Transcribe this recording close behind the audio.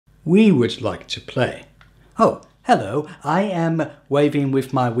we would like to play. Oh, hello, I am waving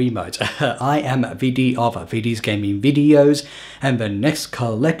with my Wiimote. I am Viddy of Viddy's Gaming Videos, and the next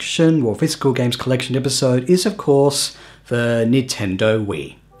collection, or physical games collection episode, is of course the Nintendo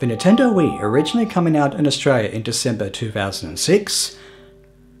Wii. The Nintendo Wii, originally coming out in Australia in December 2006,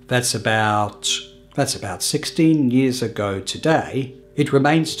 that's about 16 years ago today. It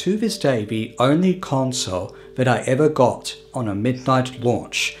remains to this day the only console that I ever got on a midnight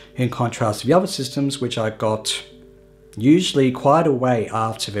launch, in contrast to the other systems which I got usually quite a way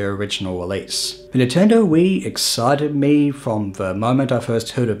after their original release. The Nintendo Wii excited me from the moment I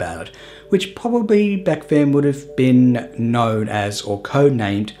first heard about it, which probably back then would have been known as or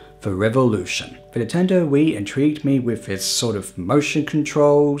codenamed the Revolution. The Nintendo Wii intrigued me with its sort of motion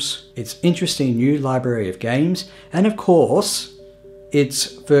controls, its interesting new library of games, and of course, its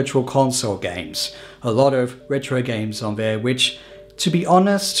virtual console games. A lot of retro games on there, which, to be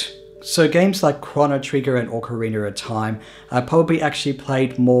honest, so games like Chrono Trigger and Ocarina of Time, I probably actually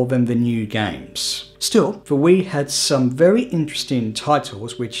played more than the new games. Still, the Wii had some very interesting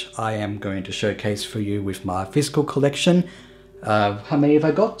titles, which I am going to showcase for you with my physical collection. How many have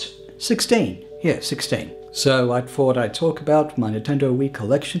I got? 16. Yeah, 16. So I thought I'd talk about my Nintendo Wii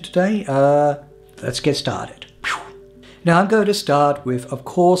collection today. Let's get started. Now I'm going to start with, of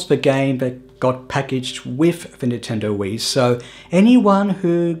course, the game that got packaged with the Nintendo Wii. So anyone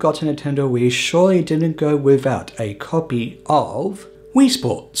who got a Nintendo Wii surely didn't go without a copy of Wii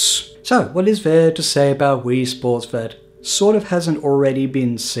Sports. So what is there to say about Wii Sports that sort of hasn't already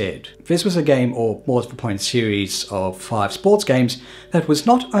been said? This was a game, or more to the point, series of 5 sports games that was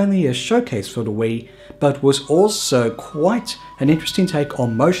not only a showcase for the Wii, but was also quite an interesting take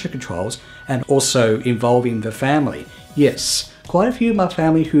on motion controls and also involving the family. Yes, quite a few of my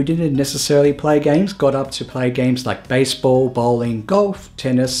family who didn't necessarily play games got up to play games like baseball, bowling, golf,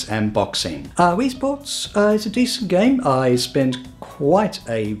 tennis and boxing. Wii Sports is a decent game. I spent quite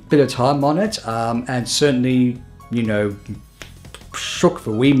a bit of time on it and certainly, you know, shook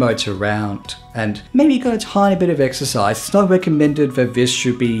the Wiimote around and maybe got a tiny bit of exercise. It's not recommended that this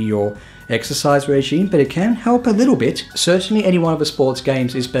should be your exercise regime, but it can help a little bit. Certainly any one of the sports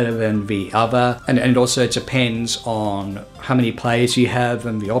games is better than the other, and it also depends on how many players you have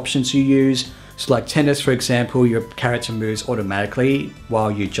and the options you use. So like tennis, for example, your character moves automatically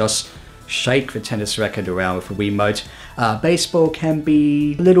while you just shake the tennis racket around with the Wiimote. Baseball can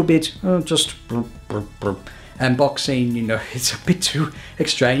be a little bit just and boxing, you know, it's a bit too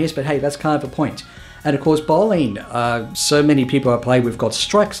extraneous, but hey, that's kind of the point. And of course bowling, so many people I play with got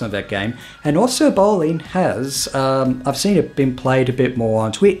strikes on that game, and also bowling has, I've seen it been played a bit more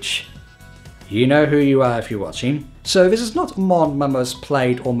on Twitch. You know who you are if you're watching. So this is not one of my most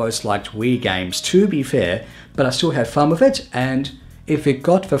played or most liked Wii games, to be fair, but I still had fun with it, and if it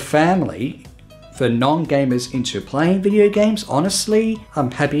got the family, the non-gamers into playing video games, honestly,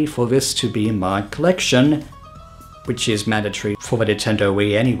 I'm happy for this to be in my collection, which is mandatory for the Nintendo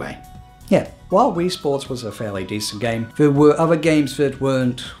Wii anyway. Yeah, while Wii Sports was a fairly decent game, there were other games that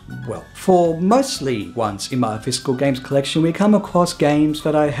weren't, well, for mostly once in my physical games collection, we come across games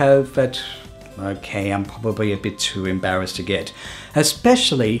that I have that, okay, I'm probably a bit too embarrassed to get.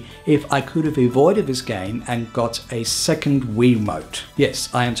 Especially if I could have avoided this game and got a second Wiimote.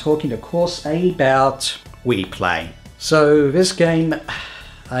 Yes, I am talking, of course, about Wii Play. So this game,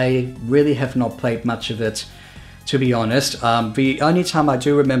 I really have not played much of it, to be honest. The only time I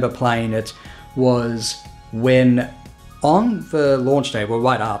do remember playing it was when on the launch day, well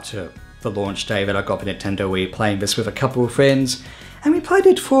right after the launch day that I got the Nintendo Wii, playing this with a couple of friends, and we played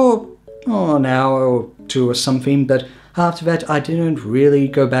it for an hour or two or something, but after that I didn't really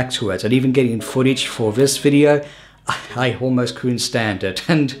go back to it, and even getting footage for this video, I almost couldn't stand it,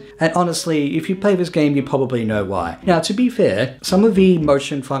 and honestly, if you play this game, you probably know why. Now, to be fair, some of the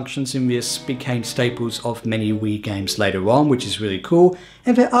motion functions in this became staples of many Wii games later on, which is really cool,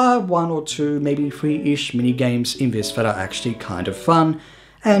 and there are 1 or 2, maybe 3-ish mini games in this that are actually kind of fun,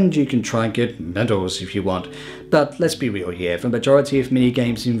 and you can try and get medals if you want. But let's be real here, the majority of mini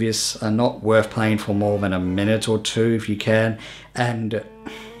games in this are not worth playing for more than a minute or 2 if you can, and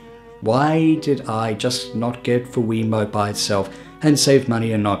why did I just not get the Wiimote by itself and save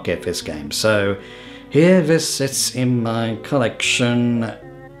money and not get this game? So here this sits in my collection,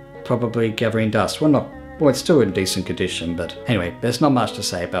 probably gathering dust. Well, it's still in decent condition, but anyway, there's not much to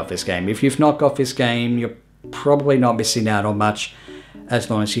say about this game. If you've not got this game, you're probably not missing out on much, as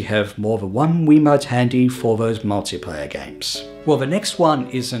long as you have more than one Wiimote handy for those multiplayer games. Well, the next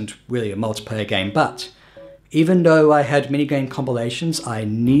one isn't really a multiplayer game, but Even though I had minigame compilations, I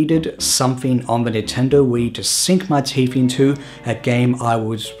needed something on the Nintendo Wii to sink my teeth into, a game I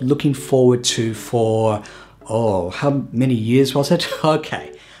was looking forward to for, oh, how many years was it?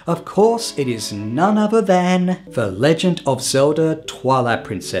 Okay. Of course, it is none other than The Legend of Zelda Twilight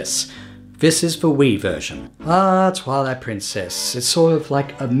Princess. This is the Wii version. Twilight Princess. It's sort of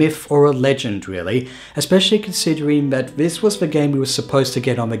like a myth or a legend, really, especially considering that this was the game we were supposed to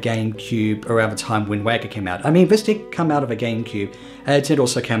get on the GameCube around the time Wind Waker came out. I mean, this did come out of a GameCube, and it did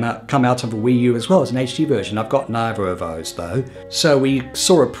also come out of the Wii U as well as an HD version. I've got neither of those, though. So we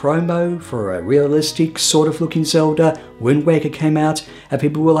saw a promo for a realistic sort of looking Zelda. Wind Waker came out, and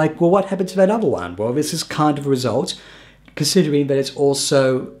people were like, well, what happened to that other one? Well, this is kind of a result, considering that it's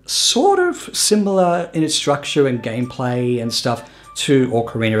also sort of similar in its structure and gameplay and stuff to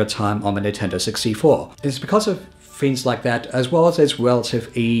Ocarina of Time on the Nintendo 64. It's because of things like that, as well as its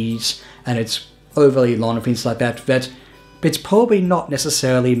relative ease and its overly long and things like that, that it's probably not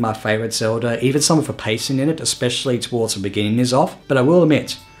necessarily my favourite Zelda. Even some of the pacing in it, especially towards the beginning, is off. But I will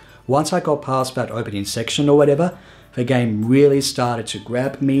admit, once I got past that opening section or whatever, the game really started to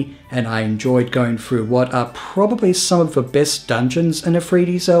grab me, and I enjoyed going through what are probably some of the best dungeons in a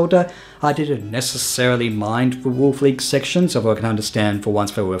 3D Zelda. I didn't necessarily mind the Wolf League sections, although I can understand for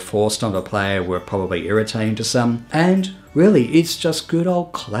once they were forced on the player were probably irritating to some. And really, it's just good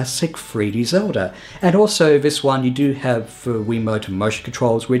old classic 3D Zelda. And also this one, you do have the Wiimote motion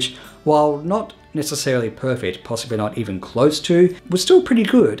controls, which, while not necessarily perfect, possibly not even close to, was still pretty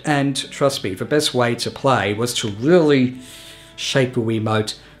good. And trust me, the best way to play was to really shape the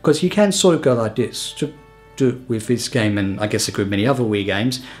Wiimote, because you can sort of go like this to do with this game, and I guess a good many other Wii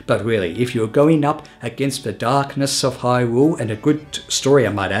games. But really, if you're going up against the darkness of Hyrule, and a good story I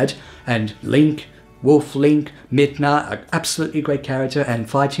might add, and Link, Wolf Link, Midna, an absolutely great character, and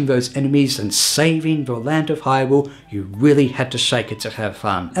fighting those enemies and saving the land of Hyrule, you really had to shake it to have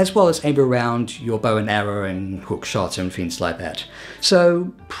fun, as well as aim around your bow and arrow and hook shots and things like that.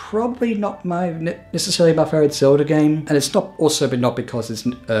 So probably not necessarily my favourite Zelda game, and it's not because it's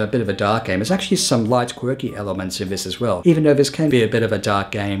a bit of a dark game. There's actually some light quirky elements in this as well, even though this can be a bit of a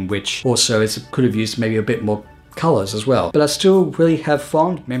dark game, which also could have used maybe a bit more colours as well. But I still really have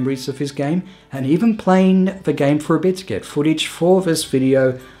fond memories of this game, and even playing the game for a bit to get footage for this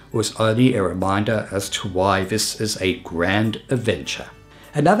video was only a reminder as to why this is a grand adventure.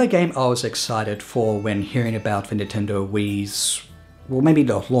 Another game I was excited for when hearing about the Nintendo Wii's, well, maybe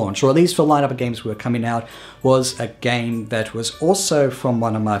the launch, or at least the lineup of games were coming out, was a game that was also from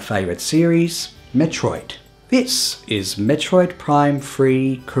one of my favourite series, Metroid. This is Metroid Prime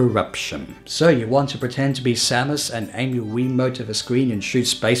 3 Corruption. So you want to pretend to be Samus and aim your Wiimote at the screen and shoot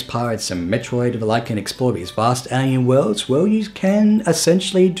space pirates and Metroid alike and explore these vast alien worlds? Well, you can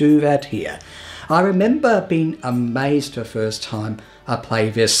essentially do that here. I remember being amazed the first time I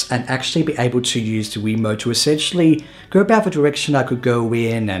played this and actually be able to use the Wiimote to essentially go about the direction I could go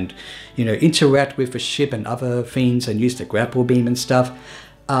in and, you know, interact with the ship and other things and use the grapple beam and stuff.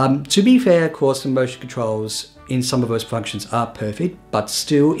 To be fair, of course, the motion controls in some of those functions are perfect, but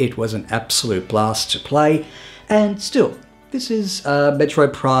still it was an absolute blast to play. And still, this is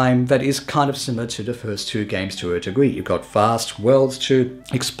Metroid Prime that is kind of similar to the first two games to a degree. You've got vast worlds to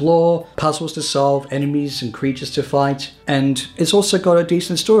explore, puzzles to solve, enemies and creatures to fight, and it's also got a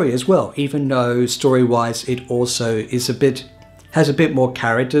decent story as well, even though story-wise it also has a bit more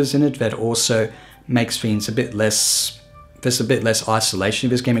characters in it that also makes things a bit less. There's a bit less isolation in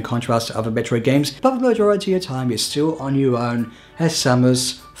this game in contrast to other Metroid games, but the majority of the time you're still on your own as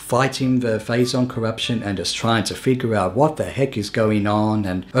Samus, fighting the Phazon corruption and just trying to figure out what the heck is going on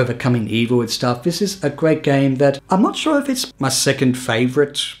and overcoming evil and stuff. This is a great game that I'm not sure if it's my second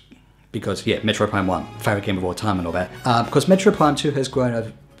favourite, because yeah, Metroid Prime 1, favourite game of all time and all that, because Metroid Prime 2 has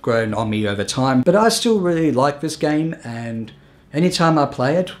grown on me over time, but I still really like this game, and anytime I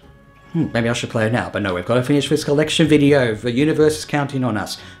play it, maybe I should play it now, but no, we've got to finish this collection video. The universe is counting on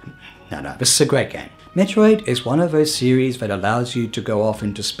us. No, this is a great game. Metroid is one of those series that allows you to go off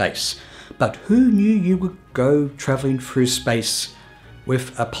into space. But who knew you would go travelling through space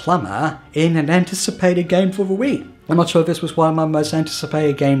with a plumber in an anticipated game for the Wii? I'm not sure if this was one of my most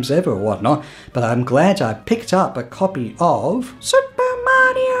anticipated games ever or whatnot, but I'm glad I picked up a copy of Super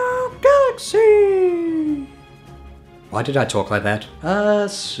Mario Galaxy! Why did I talk like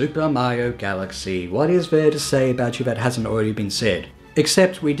that? Super Mario Galaxy. What is there to say about you that hasn't already been said?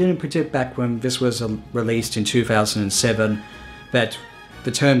 Except we didn't predict back when this was released in 2007 that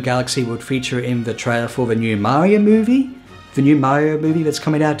the term Galaxy would feature in the trailer for the new Mario movie? The new Mario movie that's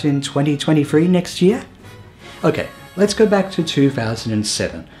coming out in 2023 next year? Okay, let's go back to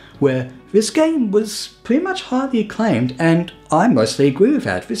 2007. where this game was pretty much highly acclaimed, and I mostly agree with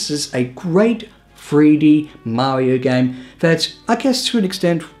that. This is a great 3D Mario game that I guess to an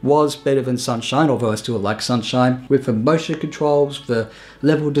extent was better than Sunshine, although I still like Sunshine, with the motion controls, the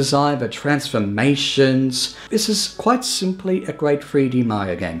level design, the transformations. This is quite simply a great 3D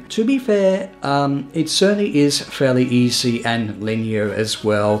Mario game. To be fair, it certainly is fairly easy and linear as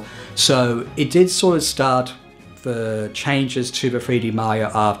well, so it did sort of start the changes to the 3D Mario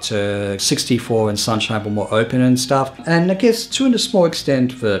after 64 and Sunshine were more open and stuff, and I guess to a small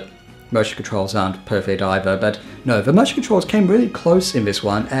extent the motion controls aren't perfect either, but no, the motion controls came really close in this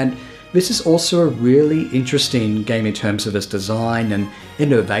one, and this is also a really interesting game in terms of its design and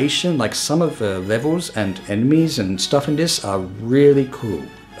innovation. Like, some of the levels and enemies and stuff in this are really cool.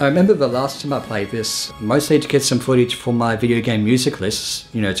 I remember the last time I played this, mostly to get some footage for my video game music lists,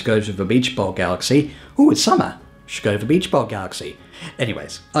 you know, to go to the Beach Ball Galaxy. Ooh, it's summer, should go to the Beach Ball Galaxy.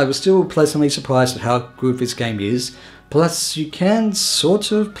 Anyways, I was still pleasantly surprised at how good this game is. Plus, you can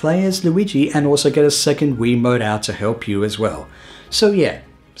sort of play as Luigi and also get a second Wii mode out to help you as well. So yeah,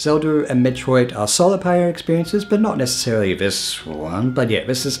 Zelda and Metroid are solid player experiences, but not necessarily this one. But yeah,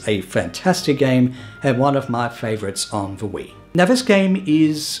 this is a fantastic game and one of my favorites on the Wii. Now, this game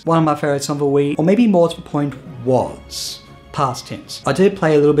is one of my favorites on the Wii, or maybe more to the point was, past tense. I did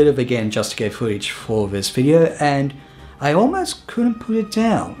play a little bit of it again just to get footage for this video, and I almost couldn't put it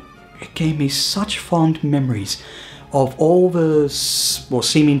down. It gave me such fond memories of all the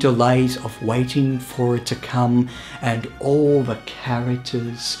seeming delays of waiting for it to come, and all the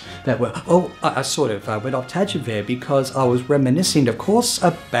characters that were... Oh, I sort of went off tangent there because I was reminiscing, of course,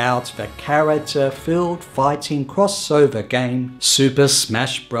 about the character-filled fighting crossover game Super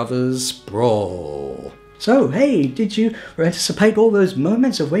Smash Bros. Brawl. So, hey, did you anticipate all those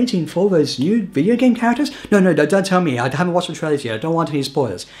moments of waiting for those new video game characters? No, don't tell me. I haven't watched the trailers yet. I don't want any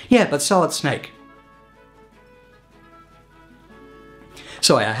spoilers. Yeah, but Solid Snake.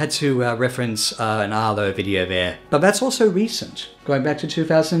 Sorry, I had to reference an Arlo video there, but that's also recent. Going back to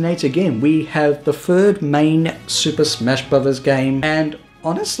 2008 again, we have the third main Super Smash Bros. Game, and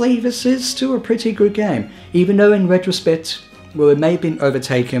honestly, this is still a pretty good game. Even though in retrospect, well, it may have been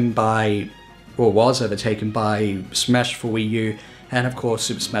overtaken by, or was overtaken by Smash for Wii U, and of course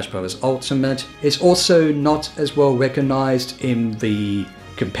Super Smash Bros. Ultimate. It's also not as well recognized in the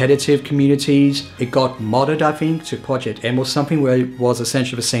competitive communities. It got modded, I think, to Project M or something, where it was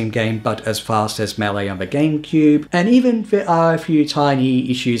essentially the same game but as fast as Melee on the GameCube. And even there are a few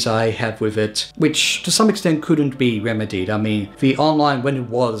tiny issues I have with it, which to some extent couldn't be remedied. I mean, the online, when it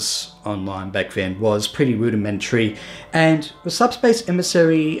was online back then, was pretty rudimentary, and the Subspace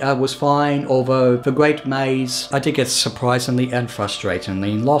Emissary was fine, although the Great Maze I did get surprisingly and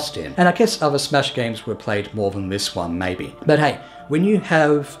frustratingly lost in. And I guess other Smash games were played more than this one, maybe. But hey, when you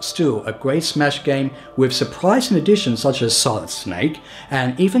have still a great Smash game with surprising additions such as Solid Snake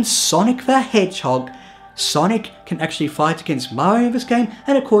and even Sonic the Hedgehog, Sonic can actually fight against Mario in this game,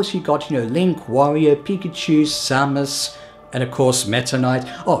 and of course you got, Link, Wario, Pikachu, Samus, and of course Meta Knight.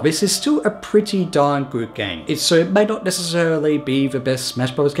 Oh, this is still a pretty darn good game. So it may not necessarily be the best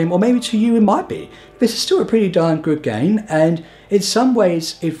Smash Bros. Game, or maybe to you it might be. This is still a pretty darn good game, and in some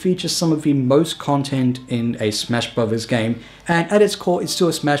ways it features some of the most content in a Smash Bros. Game, and at its core it's still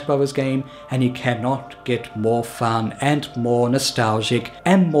a Smash Bros. Game, and you cannot get more fun and more nostalgic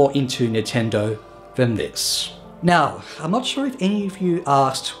and more into Nintendo than this. Now, I'm not sure if any of you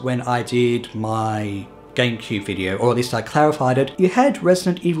asked when I did my GameCube video, or at least I clarified it. You had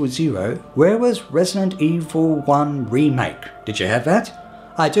Resident Evil 0. Where was Resident Evil 1 Remake? Did you have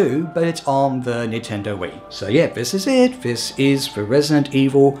that? I do, but it's on the Nintendo Wii. So yeah, this is it. This is the Resident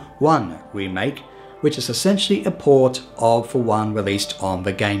Evil 1 Remake, which is essentially a port of the one released on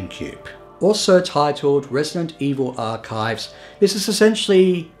the GameCube. Also titled Resident Evil Archives, this is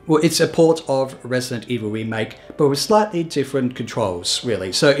essentially, well, it's a port of Resident Evil Remake, but with slightly different controls,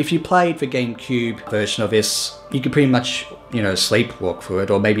 really. So if you played the GameCube version of this, you could pretty much, sleepwalk through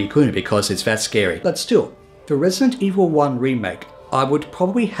it, or maybe you couldn't because it's that scary. But still, the Resident Evil 1 Remake, I would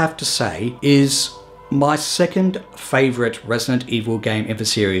probably have to say, is my second favourite Resident Evil game in the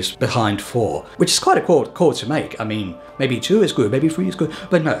series, behind 4, which is quite a call to make. I mean, maybe 2 is good, maybe 3 is good,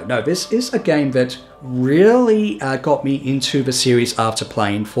 but no, this is a game that really got me into the series after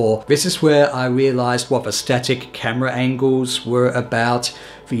playing 4. This is where I realized what the static camera angles were about,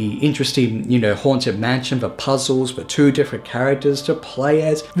 the interesting, haunted mansion, the puzzles, the 2 different characters to play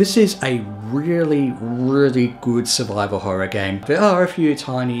as. This is a really, really good survival horror game. There are a few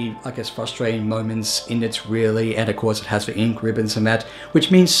tiny, I guess, frustrating moments in it really, and of course it has the ink ribbons and that,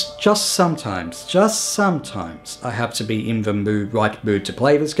 which means just sometimes, I have to be in the right mood to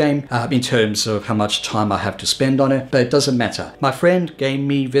play this game, in terms of how much time I have to spend on it, but it doesn't matter. My friend gave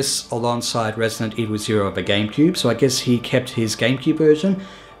me this alongside Resident Evil 0 of the GameCube, so I guess he kept his GameCube version.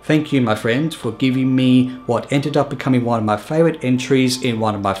 Thank you, my friend, for giving me what ended up becoming one of my favorite entries in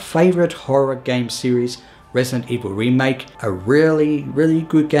one of my favorite horror game series, Resident Evil Remake. A really, really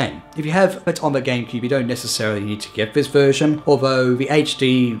good game. If you have it on the GameCube, you don't necessarily need to get this version, although the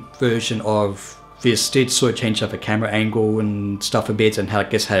HD version of this did sort of change up the camera angle and stuff a bit, and I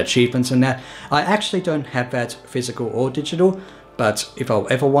guess had achievements and that. I actually don't have that physical or digital, but if I'll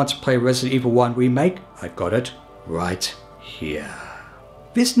ever want to play Resident Evil 1 Remake, I've got it right here.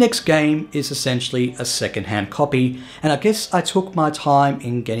 This next game is essentially a second-hand copy, and I guess I took my time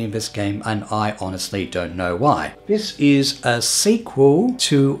in getting this game, and I honestly don't know why. This is a sequel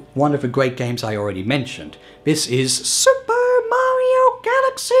to one of the great games I already mentioned. This is Super Mario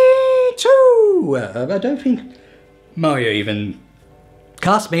Galaxy 2! I don't think Mario even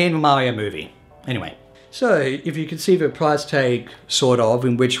cast me in a Mario movie. Anyway. So, if you can see the price tag, sort of,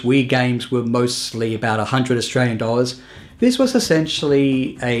 in which Wii games were mostly about 100 Australian dollars, this was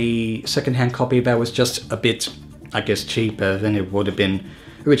essentially a second-hand copy that was just a bit, I guess, cheaper than it would have been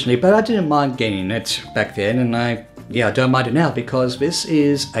originally, but I didn't mind getting it back then, and I don't mind it now, because this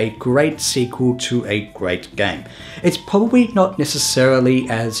is a great sequel to a great game. It's probably not necessarily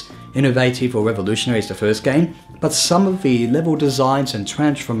as innovative or revolutionary as the first game, but some of the level designs and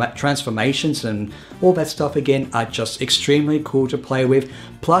transformations and all that stuff again are just extremely cool to play with.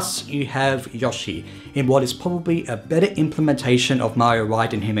 Plus you have Yoshi in what is probably a better implementation of Mario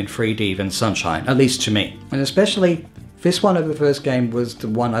riding him in 3D than Sunshine, at least to me. And especially this one of the first game was the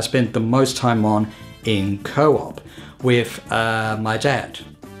one I spent the most time on in co-op with my dad.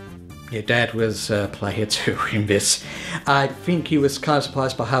 Yeah, Dad was a player too in this. I think he was kind of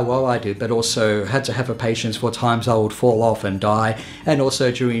surprised by how well I did, but also had to have a patience for times I would fall off and die, and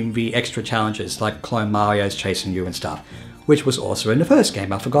also during the extra challenges like Clone Mario's chasing you and stuff, which was also in the first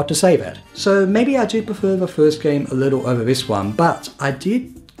game, I forgot to say that. So maybe I do prefer the first game a little over this one, but I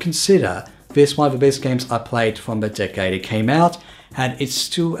did consider this one of the best games I played from the decade it came out, and it's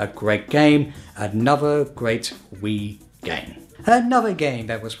still a great game, another great Wii game. Another game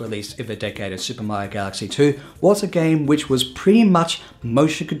that was released in the decade of Super Mario Galaxy 2 was a game which was pretty much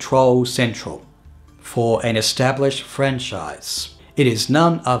motion control central for an established franchise. It is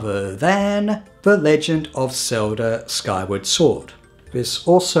none other than The Legend of Zelda Skyward Sword. This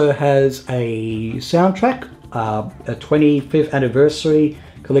also has a soundtrack, a 25th anniversary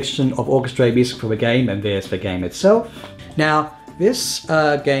collection of orchestrated music for the game, and there's the game itself. Now, this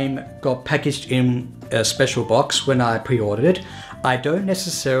game got packaged in a special box when I pre-ordered it. I don't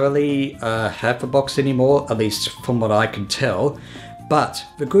necessarily have the box anymore, at least from what I can tell, but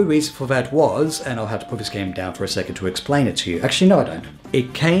the good reason for that was, and I'll have to put this game down for a second to explain it to you. Actually, no I don't.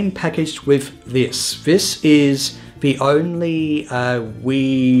 It came packaged with this. This is the only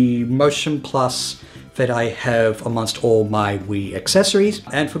Wii Motion Plus that I have amongst all my Wii accessories,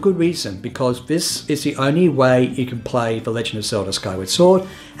 and for good reason, because this is the only way you can play The Legend of Zelda Skyward Sword,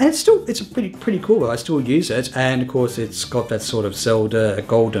 and it's a pretty cool. I still use it, and of course it's got that sort of Zelda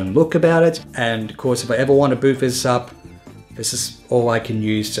golden look about it, and of course if I ever want to boot this up, this is all I can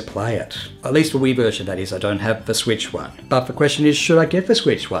use to play it. At least the Wii version, that is. I don't have the Switch one. But the question is, should I get the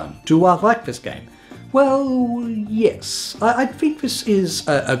Switch one? Do I like this game? Well, yes. I think this is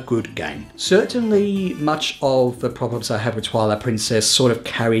a good game. Certainly, much of the problems I have with Twilight Princess sort of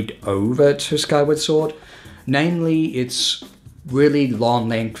carried over to Skyward Sword. Namely, it's really long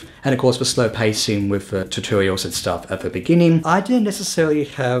length, and of course the slow pacing with the tutorials and stuff at the beginning. I didn't necessarily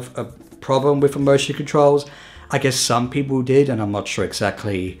have a problem with the motion controls. I guess some people did, and I'm not sure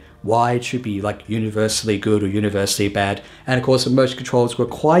exactly why it should be like universally good or universally bad. And of course the motion controls were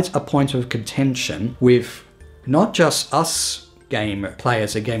quite a point of contention with not just us game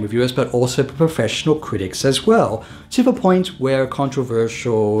players and game reviewers, but also professional critics as well, to the point where a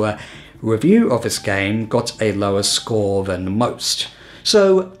controversial review of this game got a lower score than most.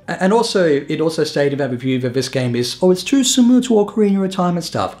 So, and also, it also stated in that review that this game is, oh, it's too similar to Ocarina of Time and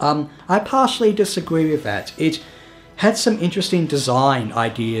stuff. I partially disagree with that. It had some interesting design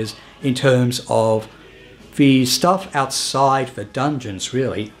ideas in terms of the stuff outside the dungeons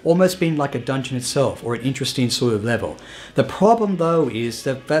really almost being like a dungeon itself or an interesting sort of level. The problem though is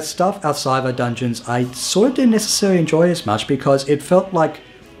that that stuff outside the dungeons I sort of didn't necessarily enjoy as much because it felt like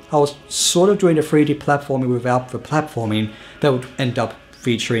I was sort of doing a 3D platforming without the platforming that would end up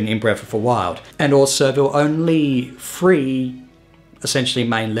featuring in Breath of the Wild. And also there were only 3 essentially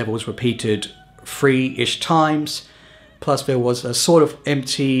main levels repeated 3-ish times, plus there was a sort of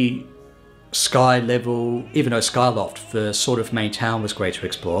empty sky level, even though Skyloft, the sort of main town, was great to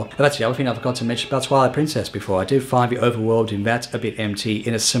explore. And that's the other thing I forgot to mention about Twilight Princess before. I did find the overworld in that a bit empty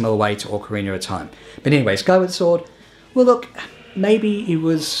in a similar way to Ocarina of Time. But anyway, Skyward Sword, well look, maybe it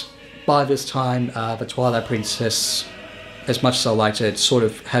was by this time the Twilight Princess, as much as I liked it, sort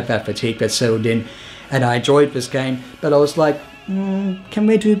of had that fatigue that settled in, and I enjoyed this game, but I was like, can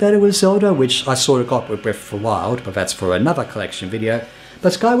we do better with Zelda? Which I sort of got with Breath of the Wild, but that's for another collection video.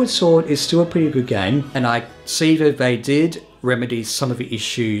 But Skyward Sword is still a pretty good game, and I see that they did remedy some of the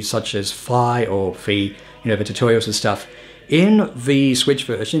issues such as fly or the tutorials and stuff in the Switch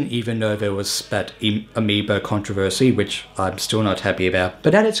version, even though there was that amiibo controversy, which I'm still not happy about.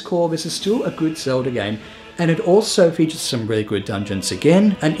 But at its core, this is still a good Zelda game, and it also features some really good dungeons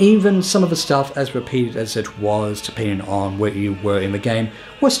again, and even some of the stuff, as repeated as it was depending on where you were in the game,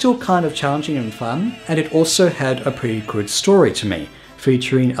 was still kind of challenging and fun, and it also had a pretty good story to me,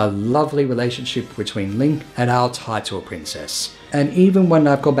 featuring a lovely relationship between Link and our title princess. And even when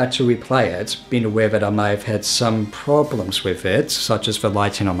I've gone back to replay it, being aware that I may have had some problems with it, such as the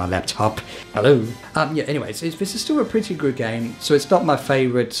lighting on my laptop. Hello. Yeah, anyways, this is still a pretty good game, so it's not my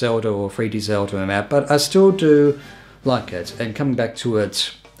favourite Zelda or 3D Zelda in that, but I still do like it, and coming back to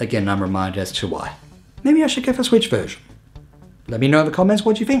it, again, I'm reminded as to why. Maybe I should get the Switch version. Let me know in the comments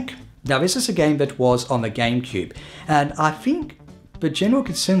what you think. Now, this is a game that was on the GameCube, and I think the general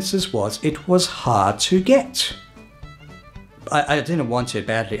consensus was it was hard to get. I didn't want it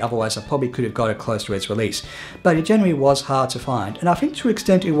badly, otherwise I probably could have got it close to its release, but it generally was hard to find, and I think to an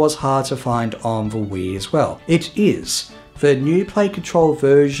extent it was hard to find on the Wii as well. It is the new Play Control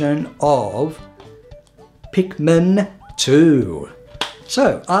version of Pikmin 2.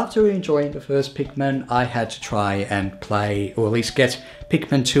 So, after enjoying the first Pikmin, I had to try and play, or at least get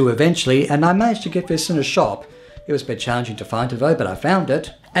Pikmin 2 eventually, and I managed to get this in a shop. It was a bit challenging to find it though, but I found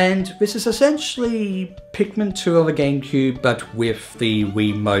it. And this is essentially Pikmin 2 on the GameCube, but with the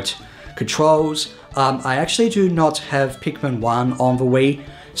Wiimote controls. I actually do not have Pikmin 1 on the Wii,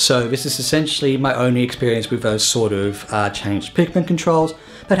 so this is essentially my only experience with those sort of changed Pikmin controls.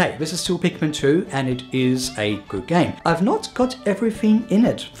 But hey, this is still Pikmin 2, and it is a good game. I've not got everything in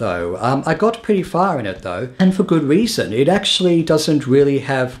it though. I got pretty far in it though, and for good reason. It actually doesn't really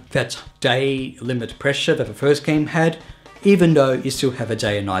have that day limit pressure that the first game had, even though you still have a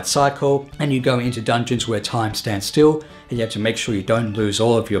day and night cycle, and you go into dungeons where time stands still, and you have to make sure you don't lose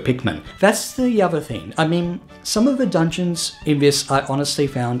all of your Pikmin. That's the other thing. I mean, some of the dungeons in this I honestly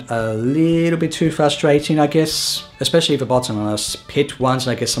found a little bit too frustrating, I guess, especially the bottomless pit ones,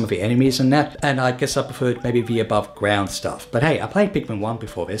 and I guess some of the enemies and that, and I guess I preferred maybe the above ground stuff. But hey, I played Pikmin 1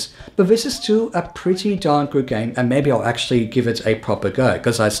 before this, but this is still a pretty darn good game, and maybe I'll actually give it a proper go,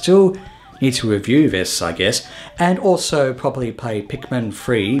 because I still need to review this, I guess, and also probably play Pikmin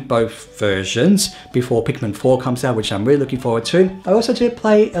 3, both versions, before Pikmin 4 comes out, which I'm really looking forward to. I also did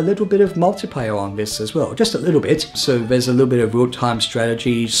play a little bit of multiplayer on this as well, just a little bit, so there's a little bit of real-time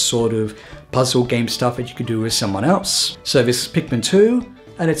strategy, sort of puzzle game stuff that you can do with someone else. So this is Pikmin 2,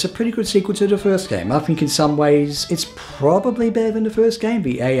 and it's a pretty good sequel to the first game. I think in some ways it's probably better than the first game.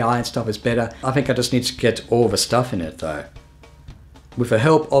 The AI and stuff is better. I think I just need to get all the stuff in it though. With the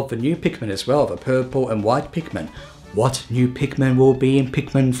help of the new Pikmin as well, the purple and white Pikmin. What new Pikmin will be in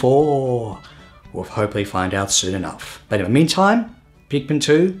Pikmin 4? We'll hopefully find out soon enough. But in the meantime, Pikmin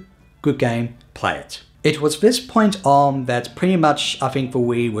 2, good game, play it. It was this point on that pretty much I think the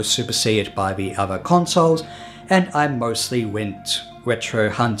Wii was superseded by the other consoles, and I mostly went retro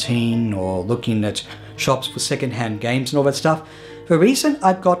hunting or looking at shops for secondhand games and all that stuff. The reason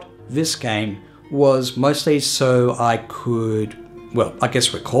I got this game was mostly so I could, well, I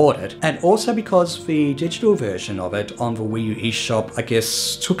guess record it, and also because the digital version of it on the Wii U eShop, I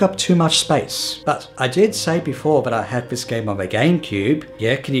guess, took up too much space. But I did say before that I had this game on the GameCube.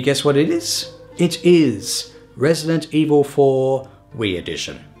 Yeah, can you guess what it is? It is Resident Evil 4 Wii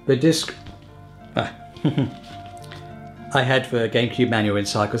Edition. The disc... I had the GameCube manual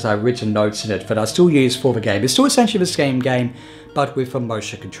inside because I had written notes in it that I still use for the game. It's still essentially the same game, but with the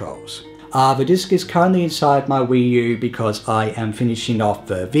motion controls. The disc is currently inside my Wii U because I am finishing off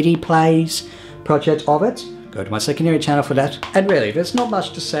the Viddy Plays project of it, go to my secondary channel for that. And really, there's not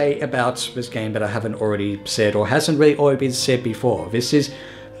much to say about this game that I haven't already said or hasn't really already been said before. This is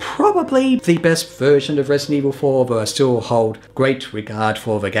probably the best version of Resident Evil 4, though I still hold great regard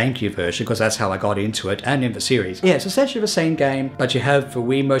for the GameCube version because that's how I got into it and in the series. Yeah, it's essentially the same game, but you have the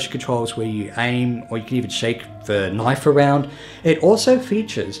Wii motion controls where you aim or you can even shake the knife around. It also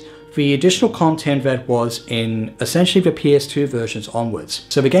features the additional content that was in essentially the PS2 versions onwards.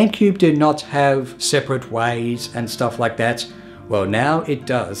 So the GameCube did not have separate ways and stuff like that. Well, now it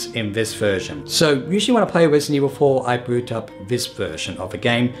does in this version. So usually when I play Resident Evil 4, I boot up this version of the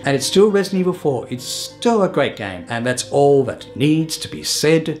game, and it's still Resident Evil 4. It's still a great game, and that's all that needs to be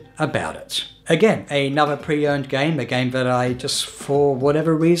said about it. Again, another pre-owned game, a game that I just, for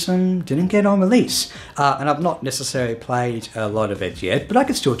whatever reason, didn't get on release. And I've not necessarily played a lot of it yet, but I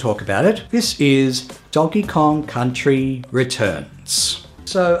can still talk about it. This is Donkey Kong Country Returns.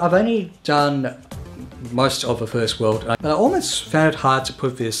 So I've only done most of the first world, but I almost found it hard to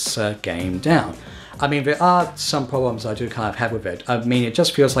put this game down. I mean, there are some problems I do kind of have with it. I mean, it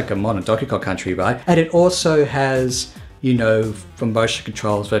just feels like a modern Donkey Kong Country, right? And it also has, you know, the motion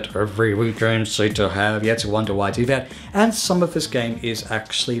controls that every weekend seem to have. You have to wonder why I do that. And some of this game is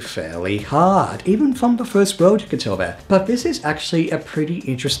actually fairly hard. Even from the first world you can tell that. But this is actually a pretty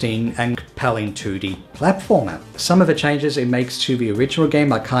interesting and compelling 2D platformer. Some of the changes it makes to the original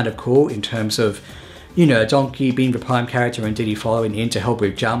game are kind of cool in terms of, you know, Donkey being the prime character and Diddy following in to help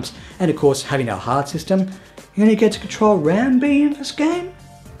with jumps. And of course having a heart system. You only get to control Rambi in this game?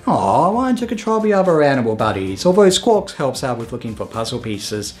 Aw, I wanted to control the other animal buddies, although Squawks helps out with looking for puzzle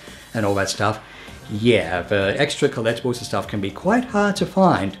pieces and all that stuff. Yeah, the extra collectibles and stuff can be quite hard to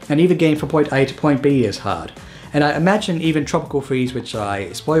find, and even getting from point A to point B is hard. And I imagine even Tropical Freeze, which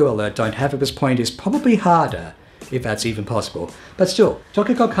I, spoiler alert, don't have at this point, is probably harder, if that's even possible. But still,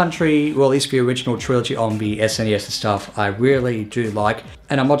 Donkey Kong Country, or at least the original trilogy on the SNES and stuff, I really do like.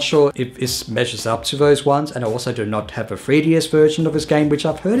 And I'm not sure if this measures up to those ones, and I also do not have a 3DS version of this game, which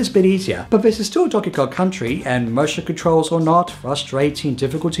I've heard is a bit easier. But this is still Donkey Kong Country, and motion controls or not, frustrating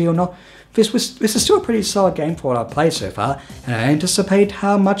difficulty or not, this is still a pretty solid game for what I've played so far, and I anticipate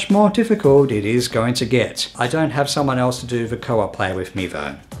how much more difficult it is going to get. I don't have someone else to do the co-op play with me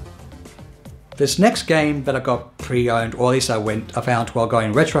though. This next game that I got pre-owned, or at least I found while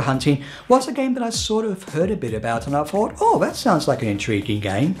going retro hunting, was a game that I sort of heard a bit about, and I thought, oh, that sounds like an intriguing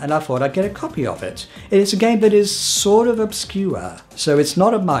game, and I thought I'd get a copy of it. It is a game that is sort of obscure. So it's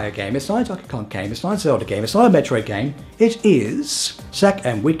not a Mario game, it's not a Donkey Kong game, it's not a Zelda game, it's not a Metroid game. It is Zack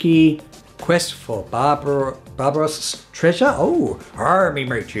and Wiki Quest for Barbaros Treasure. Oh, me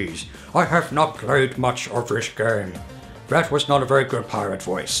mateys, I have not played much of this game. That was not a very good pirate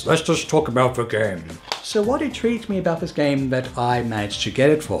voice. Let's just talk about the game. So what intrigued me about this game that I managed to get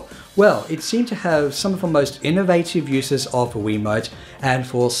it for? Well, it seemed to have some of the most innovative uses of the Wiimote, and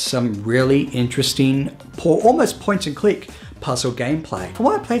for some really interesting, almost point and click puzzle gameplay. From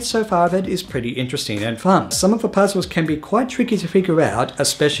what I've played so far, that is pretty interesting and fun. Some of the puzzles can be quite tricky to figure out,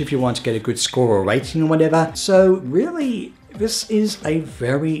 especially if you want to get a good score or rating or whatever. So really, this is a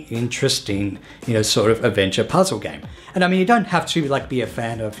very interesting, you know, sort of adventure puzzle game. And I mean, you don't have to like be a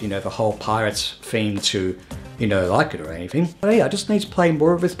fan of, you know, the whole pirates theme to, you know, like it or anything. But yeah, I just need to play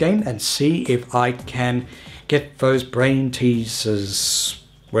more of this game and see if I can get those brain teasers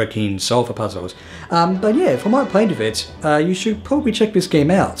working, solve the puzzles. But yeah, from what I played of it, you should probably check this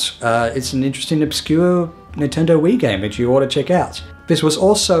game out. It's an interesting, obscure Nintendo Wii game that you ought to check out. This was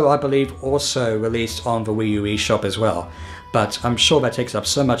also, I believe, also released on the Wii U eShop as well. But I'm sure that takes up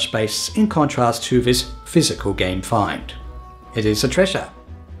so much space in contrast to this physical game find. It is a treasure,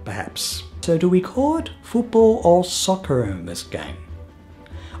 perhaps. So do we call it football or soccer in this game?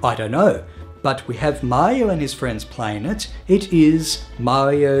 I don't know, but we have Mario and his friends playing it. It is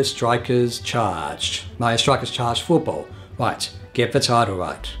Mario Strikers Charged. Mario Strikers Charged Football. Right, get the title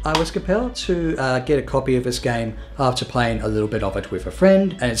right. I was compelled to get a copy of this game after playing a little bit of it with a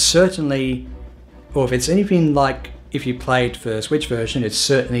friend, and it's certainly, or if it's anything like if you played the Switch version, it's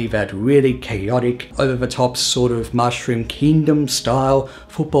certainly that really chaotic, over-the-top sort of Mushroom Kingdom style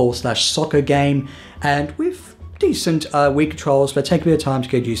football/soccer game, and with decent Wii controls, but take a bit of time to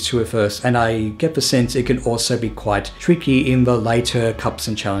get used to it first, and I get the sense it can also be quite tricky in the later cups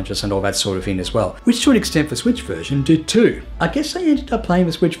and challenges and all that sort of thing as well, which to an extent the Switch version did too. I guess I ended up playing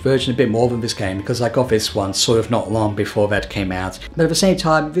the Switch version a bit more than this game because I got this one sort of not long before that came out, but at the same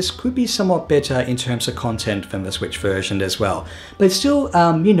time this could be somewhat better in terms of content than the Switch version as well. But it's still,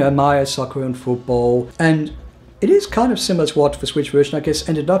 you know, Mario Soccer and football, and it is kind of similar to what the Switch version, I guess,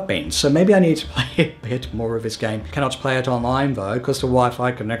 ended up being, so maybe I need to play a bit more of this game. Cannot play it online though, because the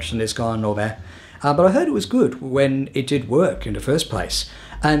Wi-Fi connection is gone or there. but I heard it was good when it did work in the first place.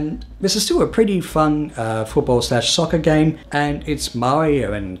 And this is still a pretty fun football/soccer game, and it's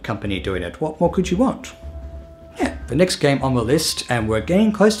Mario and company doing it. What more could you want? Yeah, the next game on the list, and we're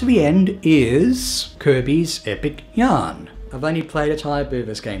getting close to the end, is Kirby's Epic Yarn. I've only played a tiny bit of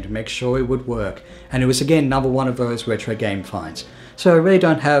this game to make sure it would work, and it was again another one of those retro game finds. So I really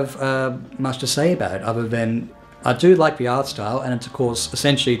don't have much to say about it other than I do like the art style, and it's of course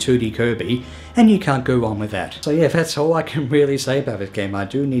essentially 2D Kirby, and you can't go wrong with that. So yeah, that's all I can really say about this game. I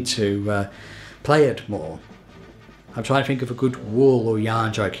do need to play it more. I'm trying to think of a good wool or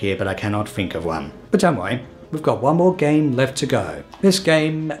yarn joke here, but I cannot think of one. But don't worry, we've got one more game left to go. This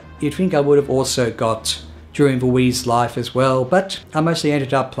game, you'd think I would have also got during the Wii's life as well, but I mostly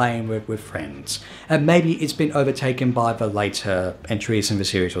ended up playing with friends. And maybe it's been overtaken by the later entries in the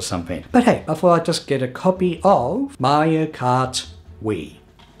series or something. But hey, I thought I'd just get a copy of Mario Kart Wii.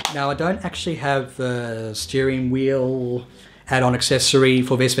 Now I don't actually have the steering wheel add-on accessory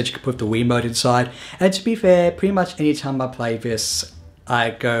for this that you can put the Wii mode inside. And to be fair, pretty much any time I play this,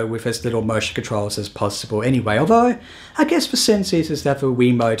 I go with as little motion controls as possible anyway, although I guess the sense is that the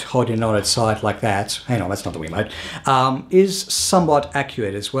Wiimote holding on its side like that, hang on, that's not the Wiimote, is somewhat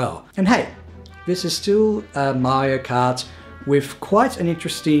accurate as well. And hey, this is still Mario Kart with quite an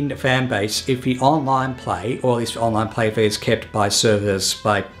interesting fan base if the online play, or at least the online play is kept by servers,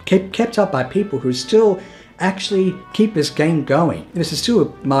 kept up by people who still actually keep this game going. This is still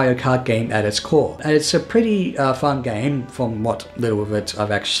a Mario Kart game at its core, and it's a pretty fun game from what little of it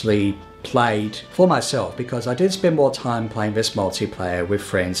I've actually played for myself, because I did spend more time playing this multiplayer with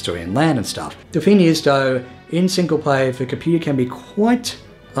friends doing LAN and stuff. The thing is though, in single player the computer can be quite,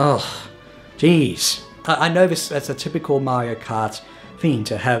 geez. I know that's a typical Mario Kart thing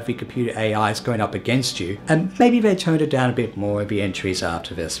to have the computer AIs going up against you, and maybe they toned it down a bit more in the entries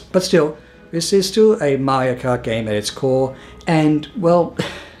after this, but still, this is still a Mario Kart game at its core, and well,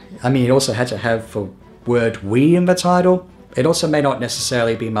 I mean, it also had to have the word Wii in the title. It also may not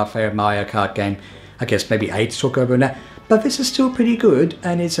necessarily be my favorite Mario Kart game. I guess maybe 8 took over on that, but this is still pretty good,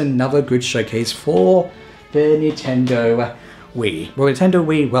 and it's another good showcase for the Nintendo Wii. Well, Nintendo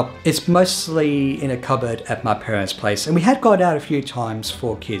Wii, well, it's mostly in a cupboard at my parents' place, and we had got out a few times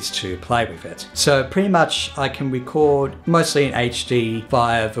for kids to play with it. So pretty much I can record mostly in HD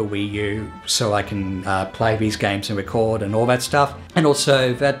via the Wii U, so I can play these games and record and all that stuff. And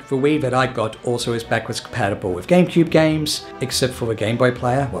also that the Wii that I got also is backwards compatible with GameCube games, except for the Game Boy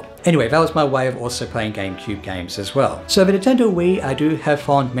player. Well, anyway, that was my way of also playing GameCube games as well. So the Nintendo Wii I do have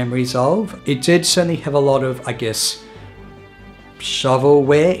fond memories of. It did certainly have a lot of, I guess,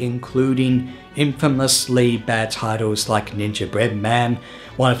 shovelware, including infamously bad titles like Ninja Bread Man,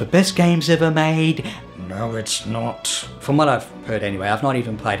 one of the best games ever made. No, it's not. From what I've heard anyway, I've not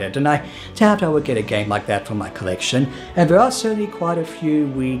even played it, and I doubt I would get a game like that from my collection. And there are certainly quite a few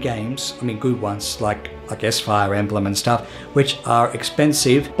Wii games, I mean good ones, like I guess Fire Emblem and stuff, which are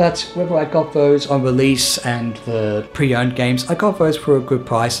expensive, but whether I got those on release and the pre-owned games, I got those for a good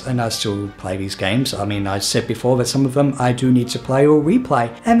price, and I still play these games. I mean, I said before that some of them I do need to play or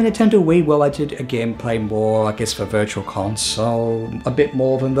replay. And the Nintendo Wii, well, I did again play more, I guess, for Virtual Console, a bit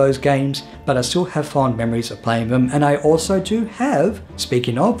more than those games, but I still have fond memories of playing them. And I also do have,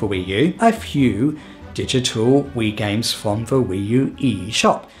 speaking of the Wii U, a few digital Wii games from the Wii U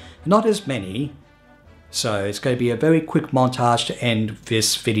eShop. Not as many, so it's going to be a very quick montage to end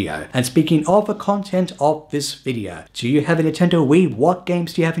this video. And speaking of the content of this video, do you have a Nintendo Wii? What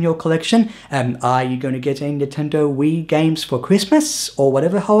games do you have in your collection? And are you going to get any Nintendo Wii games for Christmas or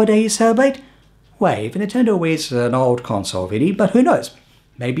whatever holiday you celebrate? Wait, the Nintendo Wii is an old console, Viddy, but who knows?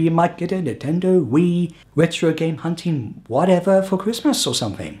 Maybe you might get a Nintendo Wii retro game hunting whatever for Christmas or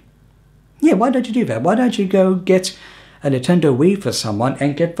something. Yeah, why don't you do that? Why don't you go get a Nintendo Wii for someone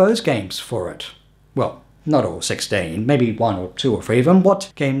and get those games for it? Well, not all 16, maybe 1 or 2 or 3 of them.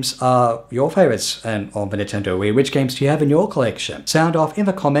 What games are your favorites on the Nintendo Wii? Which games do you have in your collection? Sound off in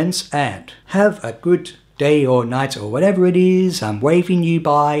the comments, and have a good day or night or whatever it is I'm waving you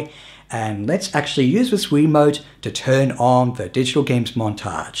by. And let's actually use this Wiimote to turn on the digital games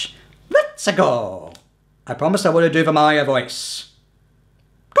montage. Let's go! I promised I would do the Mario voice.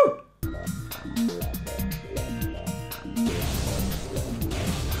 Go!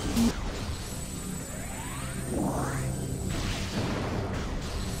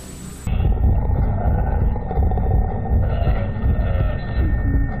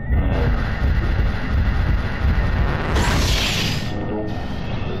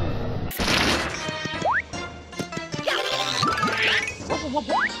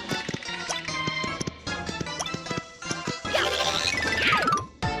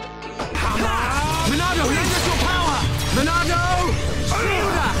 Come on!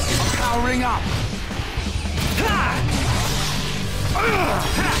 giving up.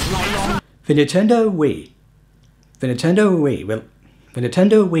 The Nintendo Wii. The Nintendo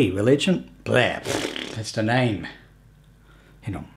Wii religion. Blah. That's the name. You know,